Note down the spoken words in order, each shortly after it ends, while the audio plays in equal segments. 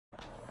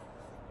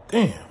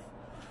Damn.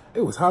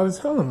 It was hot as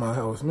hell in my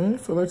house, man. I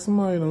feel like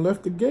somebody done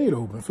left the gate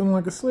open. Feeling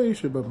like a slave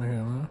ship up in here,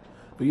 man.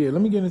 But yeah,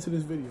 let me get into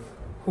this video.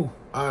 Whew.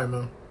 All right,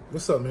 man.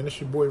 What's up, man?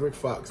 It's your boy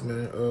Rixfoxx,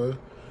 man.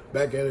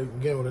 Back at it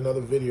again with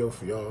another video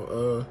for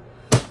y'all.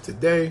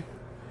 Today,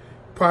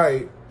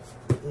 probably,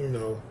 you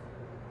know,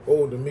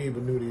 old to me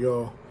but new to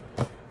y'all.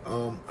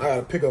 I got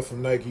a pickup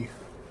from Nike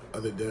the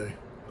other day.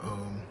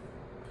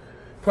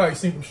 Probably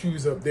seen some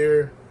shoes up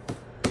there.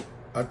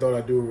 I thought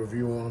I'd do a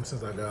review on them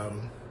since I got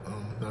them.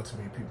 Not too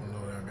many people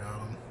know that I got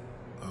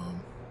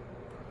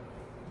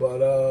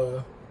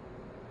them.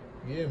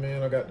 Yeah,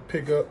 man, I got the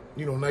pickup.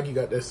 You know, Nike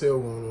got that sale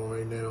going on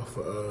right now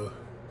for,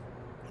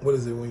 what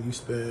is it, when you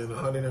spend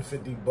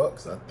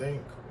 $150, I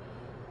think,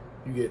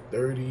 you get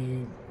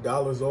 $30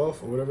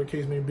 off or whatever the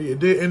case may be. It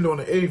did end on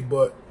the 8th,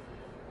 but,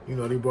 you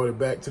know, they brought it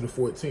back to the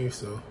 14th,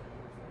 so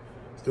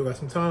still got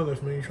some time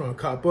left, man. You trying to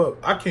cop up.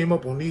 I came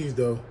up on these,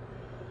 though.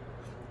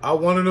 I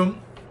wanted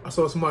them. I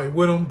saw somebody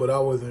with them, but I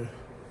wasn't,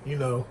 you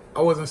know,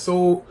 I wasn't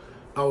sold.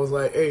 I was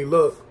like, hey,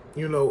 look,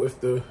 you know, if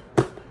the,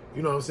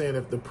 you know what I'm saying,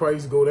 if the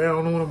price go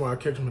down on them or I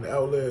catch them in the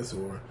outlets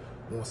or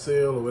on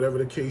sale or whatever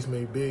the case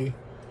may be,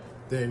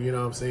 then, you know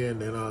what I'm saying,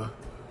 then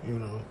you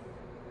know,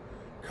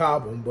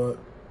 cop them. But,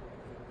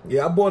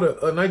 yeah, I bought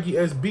a Nike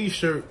SB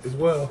shirt as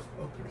well.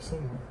 Up here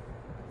somewhere.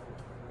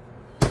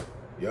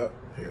 Yep,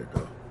 here it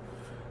go.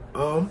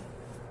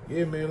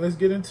 Yeah, man, let's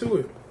get into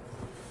it.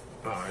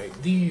 All right,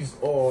 these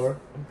are,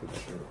 let me put the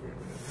shirt up here, man.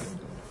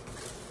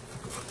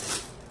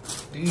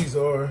 These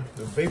are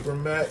the Vapor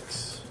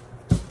Max,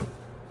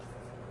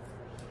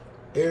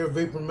 Air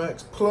Vapor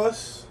Max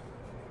Plus.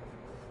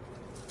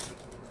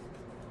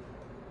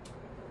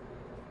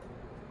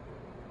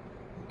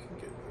 You can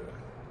get that.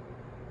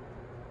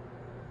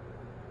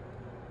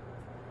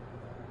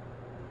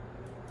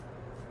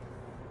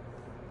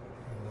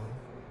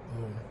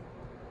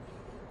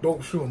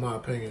 Dope shoe in my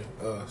opinion.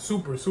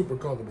 Super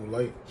comfortable,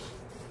 light.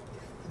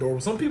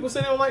 Some people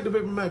say they don't like the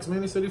Vapor Max, man.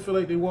 They say they feel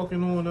like they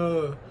walking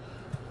on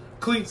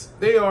cleats.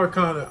 They are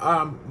kind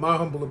of, my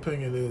humble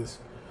opinion is,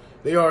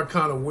 they are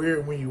kind of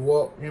weird when you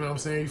walk. You know what I'm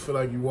saying? You feel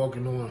like you're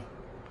walking on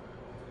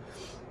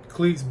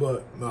cleats,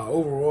 but nah,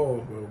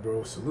 overall,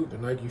 bro, salute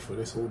to Nike for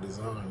this whole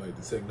design, like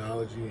the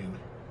technology and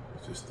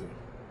just the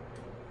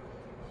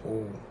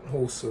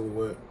whole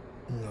silhouette.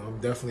 You know,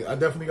 I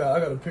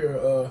got a pair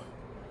of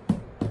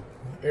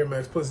Air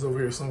Max Pluses over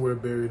here somewhere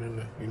buried in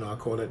the, you know, I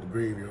call that the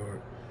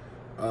graveyard.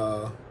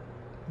 I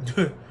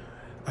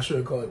should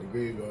have called it the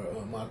graveyard.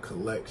 My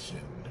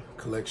collection,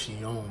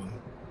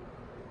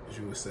 as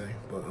you would say.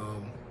 But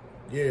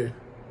yeah,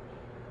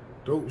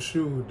 dope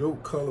shoe,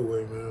 dope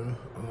colorway, man.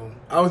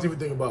 I was even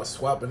thinking about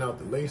swapping out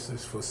the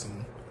laces for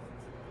some,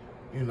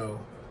 you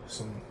know,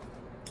 some.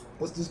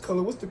 What's this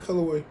color? What's the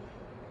colorway?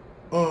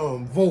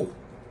 Volt.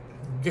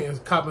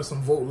 Copping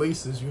some Volt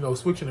laces. You know,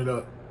 switching it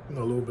up. You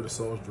know, a little bit of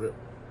sauce drip.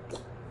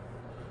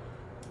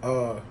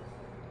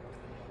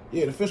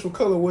 Yeah, the official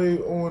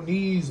colorway on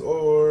these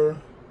are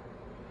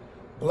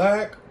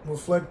black,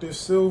 reflective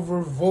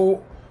silver,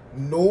 Volt,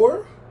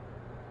 Noir,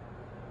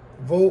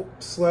 Volt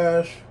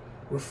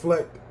 /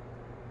 reflect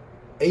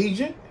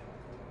agent,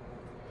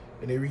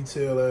 and they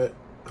retail at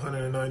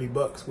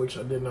 $190, which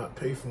I did not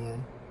pay for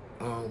them.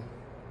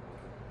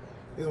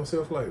 It's on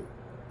sale for like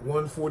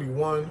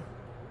 $141.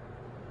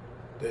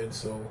 Then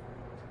so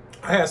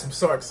I had some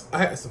socks. I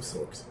had some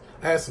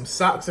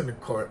socks in the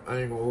cart. I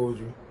ain't gonna hold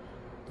you.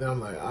 Then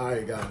I'm like, I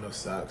ain't got enough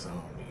socks. I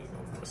don't need no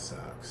more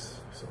socks.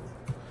 So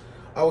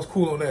I was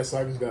cool on that. So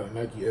I just got a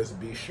Nike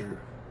SB shirt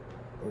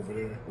over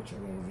there, which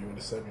I'm gonna review in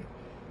a second.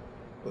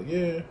 But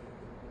yeah,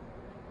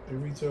 they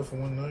retail for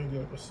 $190,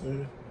 like I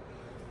said.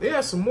 They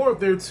had some more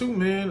up there too,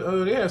 man.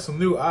 They had some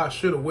new. I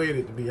should have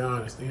waited, to be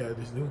honest. They had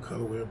this new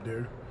colorway up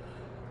there.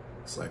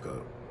 It's like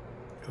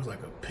it was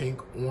like a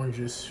pink,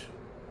 orangish,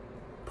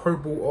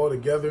 purple all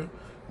together,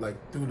 like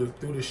through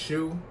the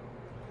shoe.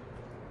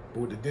 But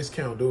with the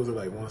discount, those are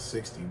like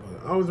 $160.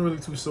 But I wasn't really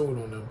too sold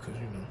on them because,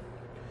 you know.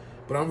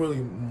 But I'm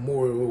really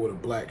more with a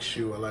black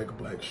shoe. I like a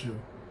black shoe.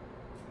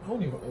 I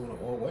don't even own an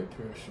all-white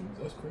pair of shoes.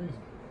 That's crazy.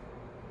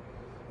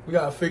 We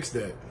gotta fix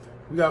that.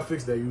 We gotta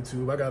fix that,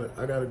 YouTube. I gotta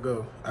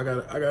go. I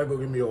gotta go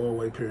get me an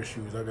all-white pair of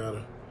shoes.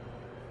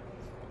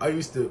 I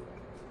used to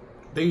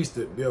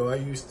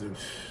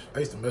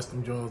mess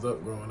them Jones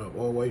up growing up.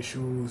 All-white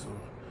shoes or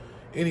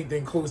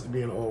anything close to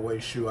being an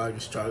all-white shoe, I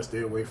just try to stay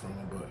away from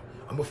them. But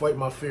I'm gonna fight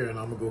my fear and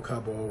I'm gonna go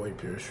cop an all-white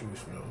pair of shoes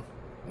for y'all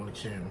on the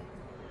channel.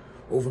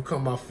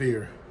 Overcome my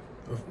fear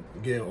of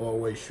getting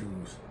all-white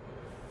shoes.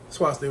 That's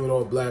why I stay with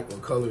all black or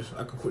colors.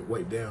 I could quit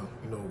white down,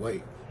 you know,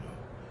 white. You know,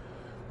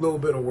 a little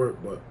bit of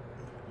work, but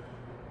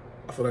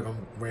I feel like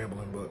I'm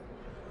rambling. But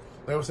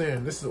like I'm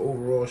saying, this is an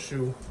overall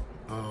shoe.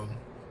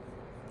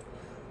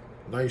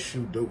 Nice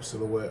shoe, dope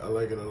silhouette. I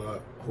like it a lot,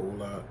 whole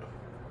lot.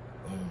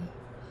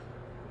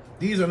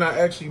 These are not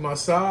actually my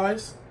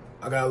size.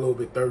 I got a little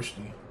bit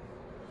thirsty.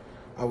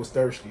 I was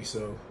thirsty,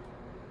 so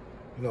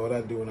you know what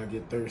I do when I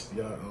get thirsty.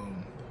 I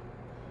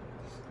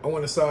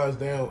want to size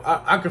down.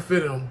 I could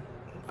fit them.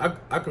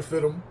 I could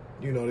fit them.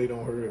 You know, they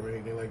don't hurt or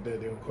anything like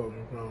that. They don't cause me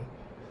a problem.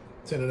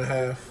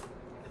 10.5,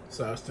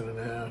 size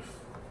 10.5.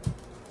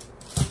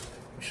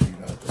 Make sure you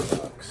got the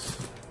box.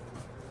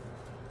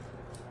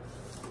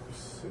 Let's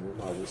see with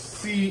my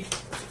receipt.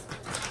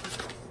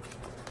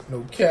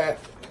 No cap.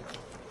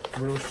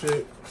 Real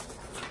shit.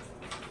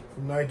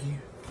 From Nike.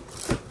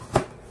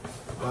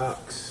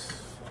 Box.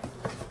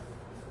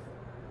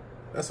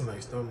 That's a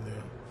nice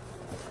thumbnail.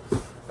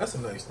 That's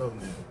a nice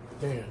thumbnail.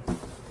 Damn.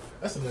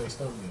 That's a nice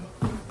thumbnail.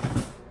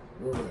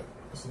 Real rap.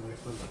 That's a nice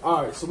thumbnail.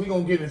 Alright, so we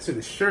gonna get into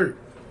the shirt.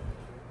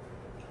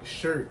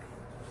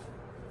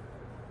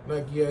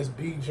 Nike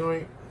SB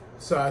joint.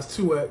 Size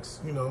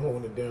 2X. You know, I'm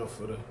holding it down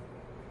for the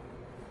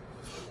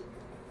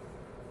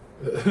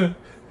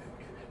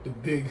the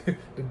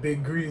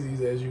big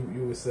greasies, as you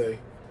would say.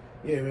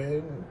 Yeah,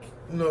 man.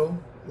 You know,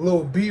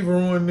 little beaver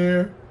on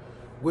there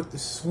with the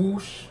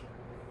swoosh.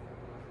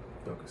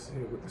 Y'all can see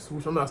it with the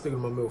swoosh. I'm not sticking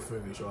my middle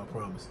finger, y'all, I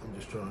promise. I'm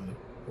just trying to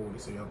hold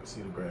it so y'all can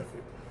see the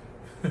graphic.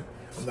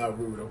 I'm not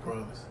rude, I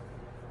promise.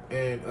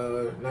 And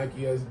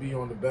Nike SB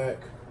on the back.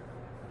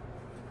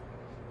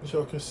 As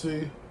y'all can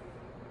see.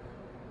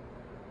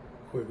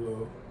 Quick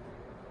little.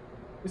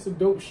 It's a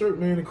dope shirt,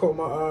 man. It caught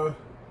my eye.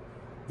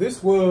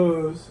 This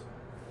was,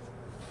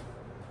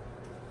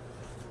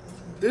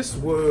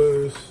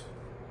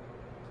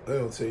 I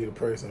don't tell you the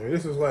price. I mean,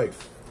 this was like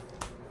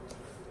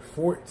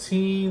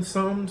 14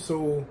 something.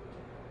 So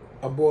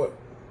I bought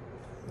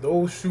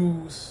those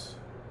shoes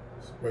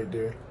right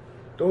there.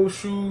 Those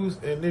shoes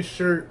and this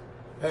shirt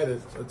had a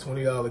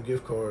 $20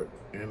 gift card.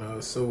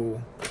 And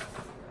so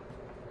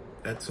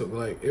that took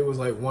like, it was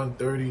like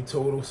 $130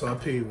 total. So I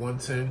paid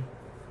 $110.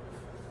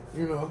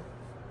 You know,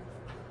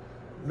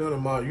 none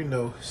of my, you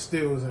know,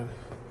 steals and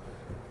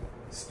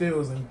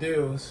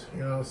deals,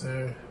 you know what I'm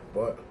saying?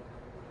 But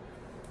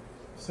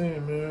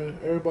saying, man,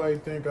 everybody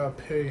think I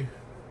pay,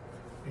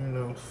 you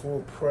know,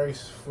 full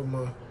price for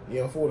my,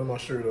 yeah, I'm folding my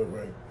shirt up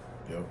right.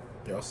 Yo,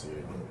 y'all see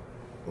it.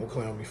 Don't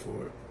clown me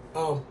for it.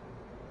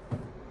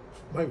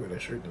 Might wear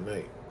that shirt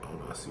tonight. I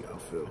don't know, I see how I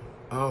feel.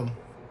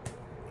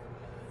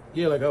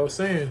 Yeah, like I was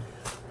saying,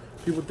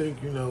 people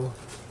think, you know,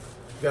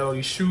 you got all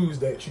these shoes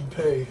that you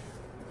pay,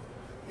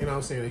 you know what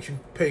I'm saying, that you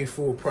pay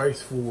full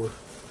price for,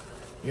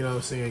 you know what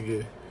I'm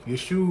saying, your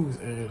shoes,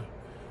 and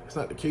it's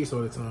not the case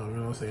all the time, you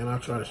know what I'm saying. I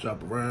try to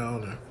shop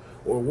around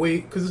or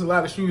wait, because there's a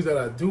lot of shoes that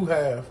I do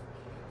have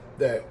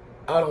that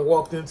I done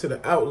walked into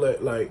the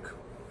outlet like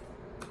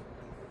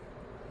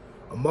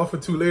a month or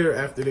two later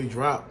after they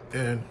drop,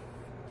 and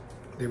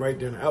they right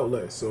there in the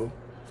outlet. So,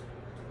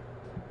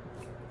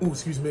 ooh,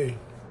 excuse me.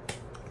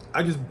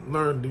 I just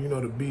learned, you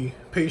know, to be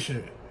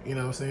patient, you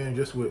know what I'm saying,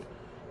 just with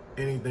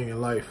anything in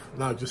life,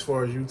 not just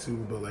far as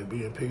YouTube, but like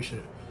being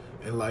patient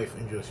in life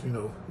and just, you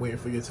know, waiting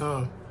for your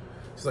time.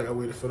 Just like I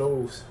waited for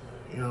those,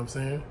 you know what I'm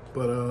saying?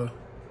 But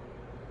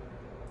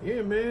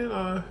yeah, man,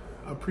 I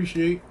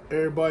appreciate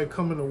everybody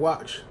coming to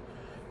watch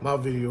my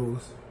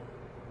videos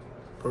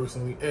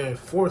personally. And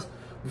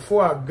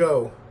before I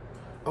go,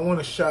 I want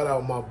to shout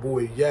out my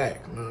boy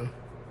Yak, man.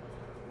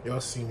 Y'all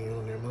see me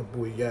on there, my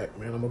boy Yak,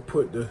 man. I'm gonna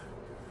put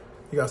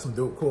he got some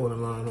dope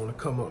clothing line on the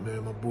come up,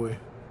 man, my boy.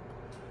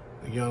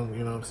 The young,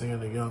 you know what I'm saying,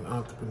 the young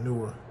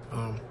entrepreneur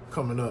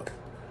coming up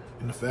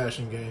in the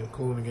fashion game,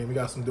 clothing game. We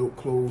got some dope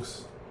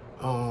clothes.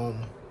 Like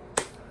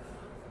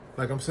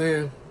I'm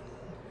saying,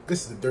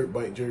 this is a dirt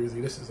bike jersey.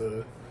 This is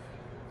a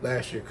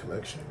last year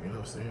collection, you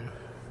know what I'm saying?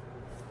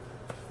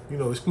 You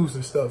know,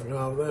 exclusive stuff, you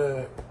know what I'm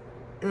saying?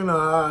 You know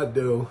how I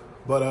do.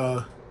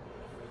 But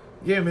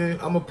yeah, man,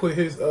 I'm gonna put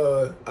his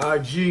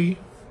IG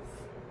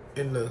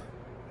in the,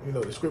 you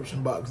know,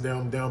 description box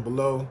down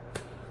below.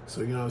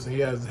 So, you know what I'm saying,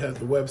 he has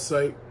the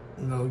website,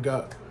 you know,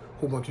 got a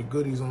whole bunch of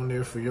goodies on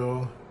there for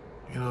y'all,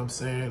 you know what I'm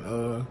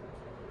saying.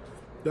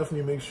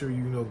 Definitely make sure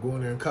you know, go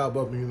in there and cop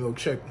up and, you know,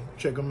 check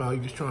him out. He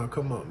just trying to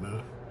come up,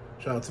 man.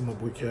 Shout out to my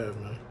boy Cav,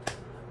 man.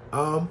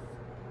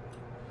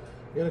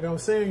 Yeah, like I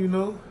was saying, you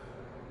know,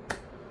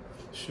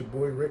 it's your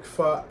boy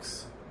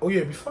Rixfoxx. Oh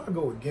yeah, before I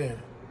go again,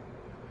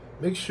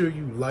 make sure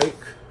you like,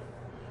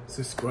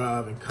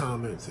 subscribe, and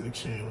comment to the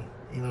channel.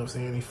 You know what I'm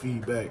saying? Any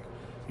feedback,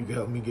 you can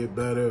help me get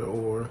better,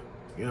 or,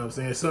 you know what I'm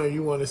saying, something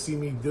you want to see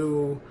me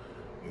do.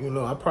 You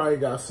know, I probably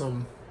got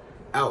some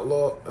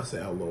outlet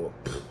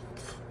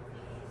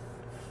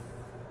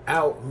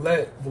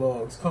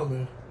vlogs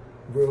coming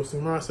real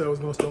soon. I said I was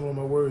going to stumble on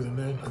my words, and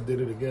then I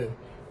did it again.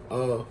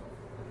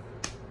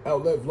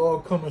 Outlet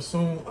vlog coming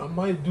soon. I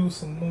might do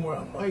some more.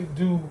 I might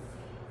do,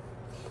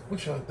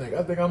 what y'all think?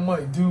 I think I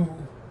might do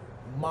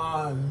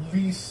my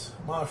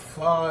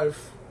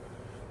 5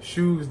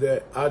 shoes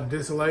that I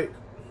dislike,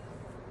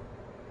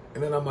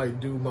 and then I might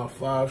do my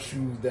 5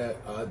 shoes that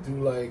I do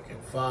like, and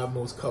 5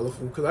 most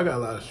colorful, because I got a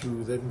lot of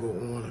shoes that can go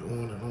on and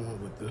on and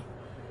on with the,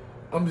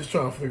 I'm just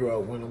trying to figure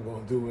out when I'm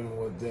going to do it and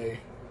what day.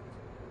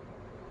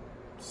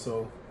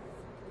 So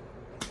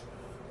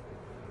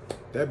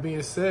that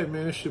being said,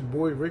 man, it's your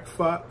boy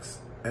Rixfoxx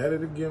at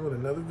it again with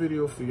another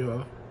video for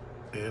y'all.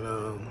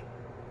 And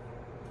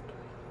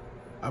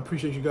I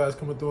appreciate you guys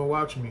coming through and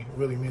watching me. It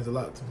really means a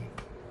lot to me.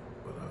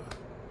 But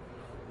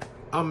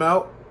I'm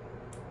out.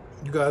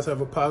 You guys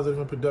have a positive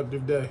and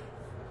productive day.